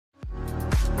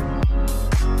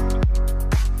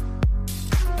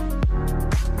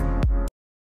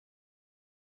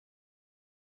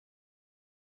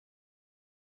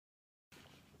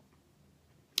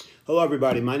Hello,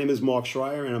 everybody. My name is Mark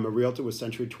Schreier, and I'm a realtor with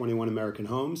Century 21 American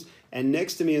Homes. And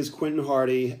next to me is Quentin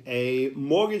Hardy, a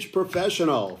mortgage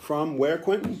professional from where,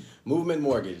 Quentin? Movement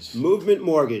Mortgage. Movement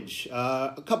Mortgage.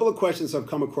 A couple of questions have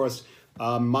come across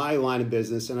my line of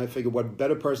business, and I figured what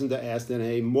better person to ask than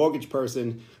a mortgage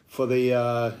person for the,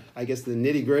 I guess, the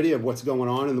nitty-gritty of what's going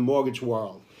on in the mortgage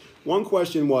world. One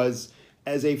question was,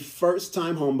 as a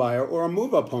first-time home buyer or a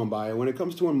move-up home buyer, when it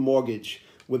comes to a mortgage,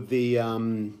 with the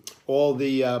all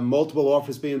the multiple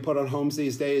offers being put on homes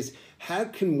these days, how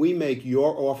can we make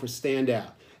your offer stand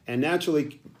out? And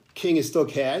naturally, king is still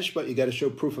cash, but you got to show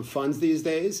proof of funds these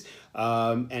days,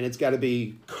 and it's got to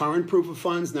be current proof of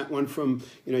funds, not one from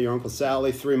your Uncle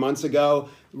Sally 3 months ago.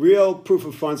 Real proof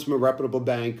of funds from a reputable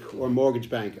bank or mortgage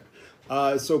banker.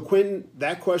 So Quentin,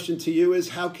 that question to you is,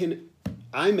 how can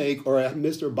I make, or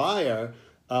Mr. Buyer,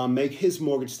 make his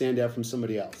mortgage stand out from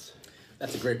somebody else?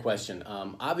 That's a great question.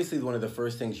 Obviously, one of the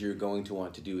first things you're going to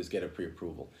want to do is get a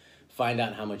pre-approval. Find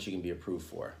out how much you can be approved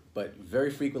for. But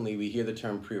very frequently, we hear the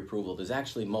term pre-approval. There's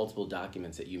actually multiple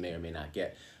documents that you may or may not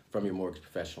get from your mortgage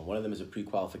professional. One of them is a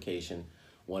pre-qualification,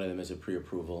 one of them is a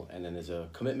pre-approval, and then there's a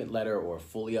commitment letter or a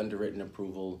fully underwritten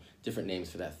approval, different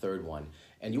names for that third one.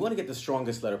 And you want to get the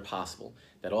strongest letter possible.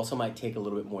 That also might take a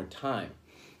little bit more time.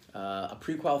 A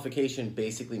pre-qualification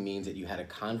basically means that you had a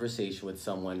conversation with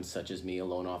someone such as me, a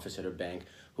loan officer at a bank,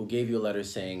 who gave you a letter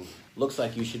saying, looks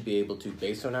like you should be able to,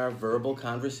 based on our verbal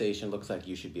conversation, looks like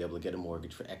you should be able to get a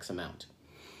mortgage for X amount.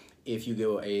 If you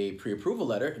go a pre-approval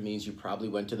letter, it means you probably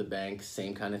went to the bank,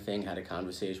 same kind of thing, had a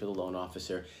conversation with a loan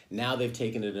officer. Now they've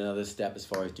taken it another step as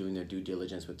far as doing their due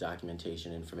diligence with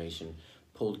documentation, information,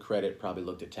 pulled credit, probably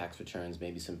looked at tax returns,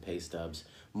 maybe some pay stubs,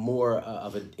 more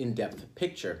of an in-depth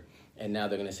picture. And now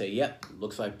they're going to say, yep,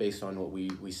 looks like based on what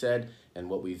we said and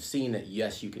what we've seen that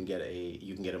yes, you can get a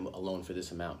loan for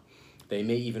this amount. They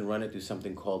may even run it through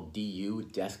something called DU,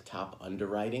 desktop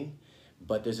underwriting.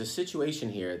 But there's a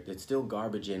situation here that's still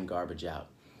garbage in, garbage out.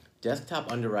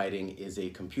 Desktop underwriting is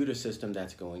a computer system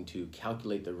that's going to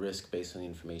calculate the risk based on the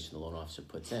information the loan officer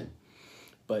puts in.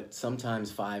 But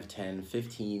sometimes 5, 10,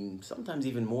 15, sometimes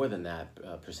even more than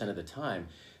that percent of the time,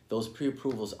 those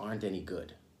pre-approvals aren't any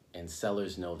good. And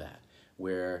sellers know that.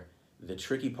 Where the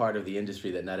tricky part of the industry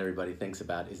that not everybody thinks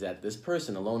about is that this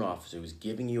person, a loan officer who's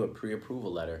giving you a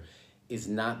pre-approval letter, is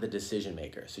not the decision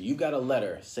maker. So you got a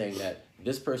letter saying that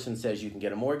this person says you can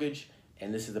get a mortgage,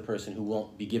 and this is the person who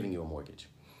won't be giving you a mortgage.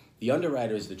 The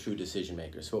underwriter is the true decision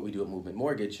maker. So what we do at Movement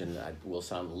Mortgage, and I will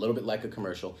sound a little bit like a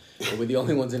commercial, but we're the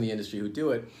only ones in the industry who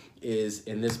do it, is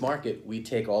in this market, we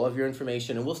take all of your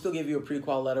information, and we'll still give you a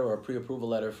pre-qual letter or a pre-approval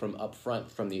letter from up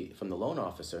front from the loan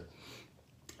officer.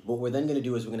 What we're then going to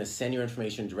do is we're going to send your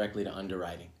information directly to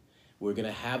underwriting. We're going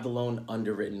to have the loan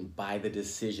underwritten by the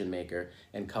decision maker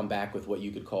and come back with what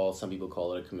you could call, some people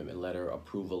call it a commitment letter,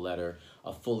 approval letter,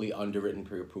 a fully underwritten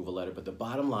pre-approval letter. But the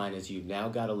bottom line is you've now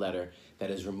got a letter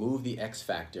that has removed the X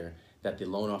factor that the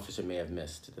loan officer may have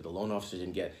missed, that the loan officer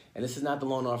didn't get. And this is not the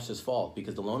loan officer's fault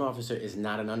because the loan officer is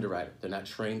not an underwriter. They're not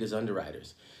trained as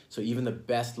underwriters. So even the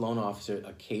best loan officer,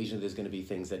 occasionally there's going to be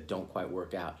things that don't quite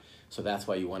work out. So that's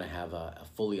why you want to have a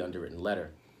fully underwritten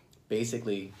letter.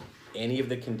 Basically, any of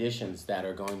the conditions that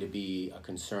are going to be a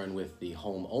concern with the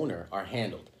homeowner are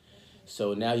handled.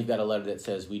 So now you've got a letter that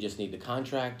says we just need the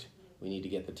contract, we need to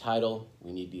get the title,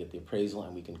 we need to get the appraisal,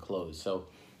 and we can close. So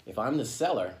if I'm the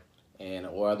seller,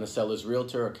 or I'm the seller's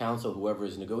realtor or counsel, whoever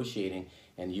is negotiating,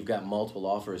 and you've got multiple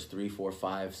offers, 3, 4,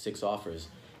 5, 6 offers,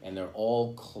 and they're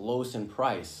all close in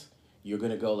price, you're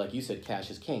going to go, like you said, cash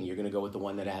is king. You're going to go with the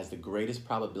one that has the greatest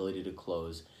probability to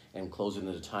close and close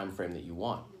within the time frame that you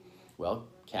want. Well,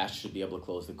 cash should be able to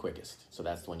close the quickest. So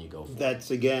that's the one you go for.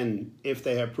 That's, again, if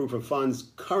they have proof of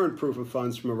funds, current proof of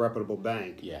funds from a reputable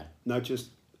bank. Yeah. Not just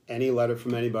any letter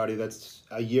from anybody that's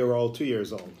a year old, 2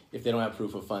 years old. If they don't have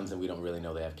proof of funds, then we don't really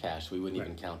know they have cash. We wouldn't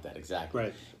even count that, exactly.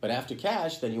 Right. But after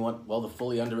cash, then you want, well, the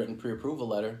fully underwritten pre-approval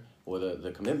letter or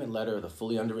the commitment letter or the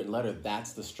fully underwritten letter.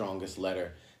 That's the strongest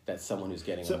letter that someone who's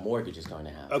getting a mortgage is going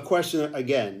to have. A question,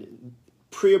 again,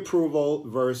 pre-approval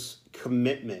versus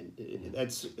commitment.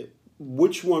 That's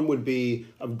which one would be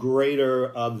of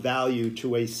greater value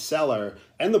to a seller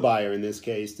and the buyer in this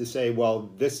case to say, well,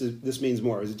 this means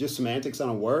more? Is it just semantics on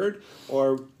a word,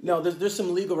 or? No, there's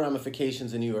some legal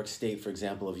ramifications in New York State, for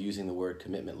example, of using the word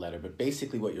commitment letter. But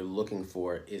basically what you're looking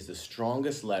for is the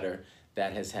strongest letter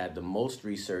that has had the most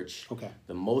research,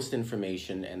 the most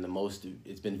information, and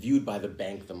it's been viewed by the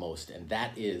bank the most. And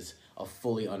that is a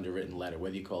fully underwritten letter,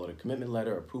 whether you call it a commitment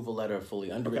letter, approval letter, a fully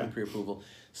underwritten pre-approval,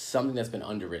 something that's been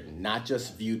underwritten, not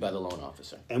just viewed by the loan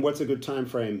officer. And what's a good time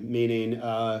frame? Meaning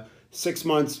 6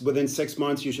 months, within 6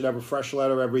 months, you should have a fresh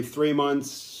letter every 3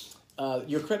 months?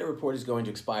 Your credit report is going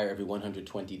to expire every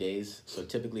 120 days. So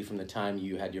typically from the time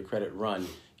you had your credit run,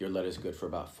 your letter's good for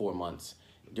about 4 months.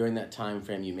 During that time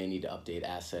frame, you may need to update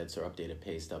assets or update a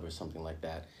pay stub or something like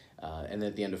that. And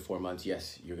at the end of 4 months,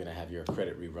 yes, you're going to have your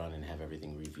credit rerun and have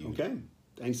everything reviewed. Okay,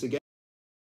 thanks again.